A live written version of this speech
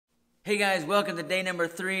Hey guys, welcome to day number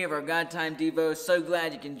 3 of our God Time Devo. So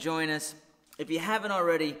glad you can join us. If you haven't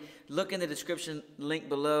already, look in the description link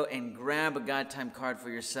below and grab a God Time card for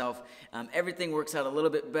yourself. Everything works out a little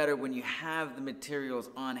bit better when you have the materials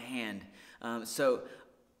on hand. So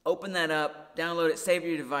open that up, download it, save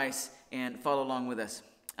your device, and follow along with us.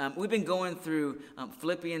 We've been going through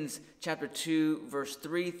Philippians chapter 2, verse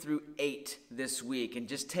 3 through 8 this week, and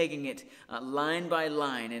just taking it line by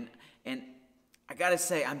line. And I gotta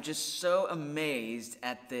say, I'm just so amazed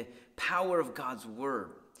at the power of God's word,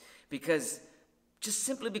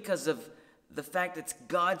 simply because of the fact that it's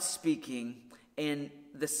God speaking and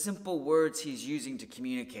the simple words he's using to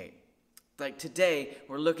communicate. Like today,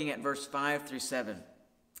 we're looking at verse 5 through 7,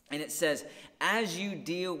 and it says, as you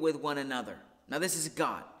deal with one another. Now this is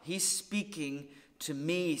God. He's speaking to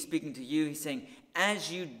me, he's speaking to you. He's saying,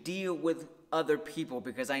 as you deal with other people,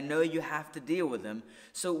 because I know you have to deal with them.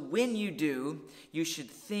 So when you do, you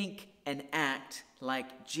should think and act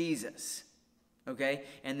like Jesus. Okay?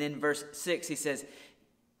 And then verse 6, he says,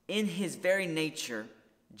 in his very nature,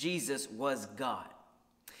 Jesus was God.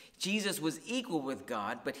 Jesus was equal with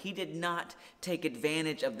God, but he did not take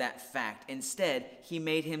advantage of that fact. Instead, he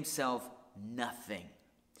made himself nothing.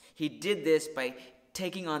 He did this by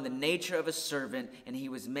taking on the nature of a servant, and he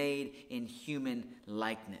was made in human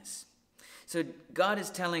likeness. So God is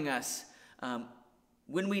telling us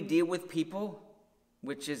when we deal with people,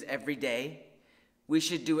 which is every day, we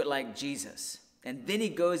should do it like Jesus. And then he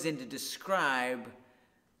goes in to describe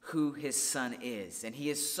who his son is. And he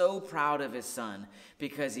is so proud of his son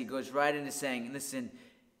because he goes right into saying, listen,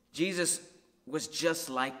 Jesus was just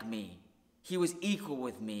like me. He was equal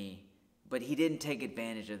with me, but he didn't take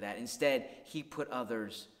advantage of that. Instead, he put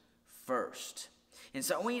others first. And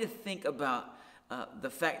so I want you to think about the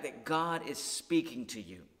fact that God is speaking to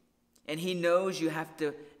you. And he knows you have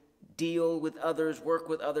to deal with others, work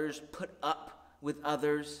with others, put up with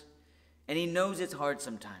others. And he knows it's hard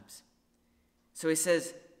sometimes. So he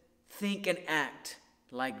says, think and act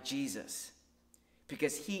like Jesus,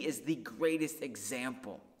 because he is the greatest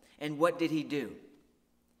example. And what did he do?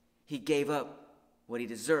 He gave up what he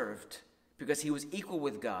deserved because he was equal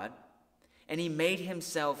with God, and he made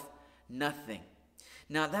himself nothing.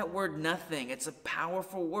 Now that word nothing, it's a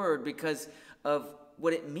powerful word because of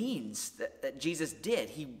what it means that Jesus did.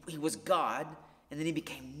 He was God, and then he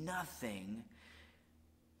became nothing,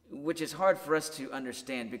 which is hard for us to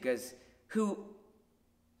understand because who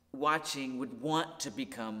watching would want to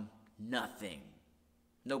become nothing?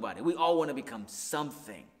 Nobody. We all want to become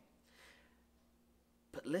something.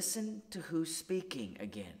 But listen to who's speaking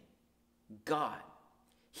again. God.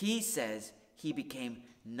 He says he became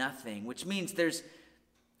nothing, which means there's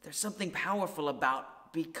something powerful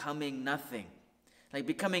about becoming nothing. Like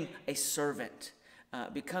becoming a servant,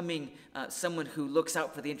 becoming someone who looks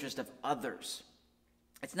out for the interest of others.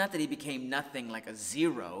 It's not that he became nothing like a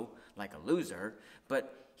zero, like a loser,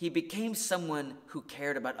 but he became someone who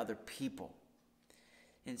cared about other people.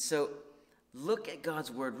 And so look at God's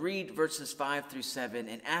word, read verses 5 through 7,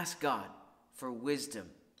 and ask God for wisdom.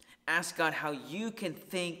 Ask God how you can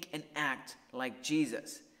think and act like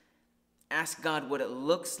Jesus. Ask God what it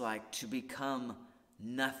looks like to become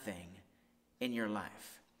nothing in your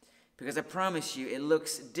life. Because I promise you, it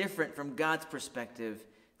looks different from God's perspective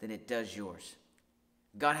than it does yours.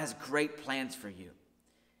 God has great plans for you.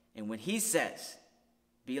 And when he says,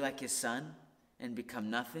 be like his son and become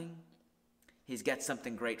nothing, he's got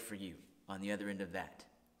something great for you on the other end of that.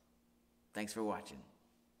 Thanks for watching.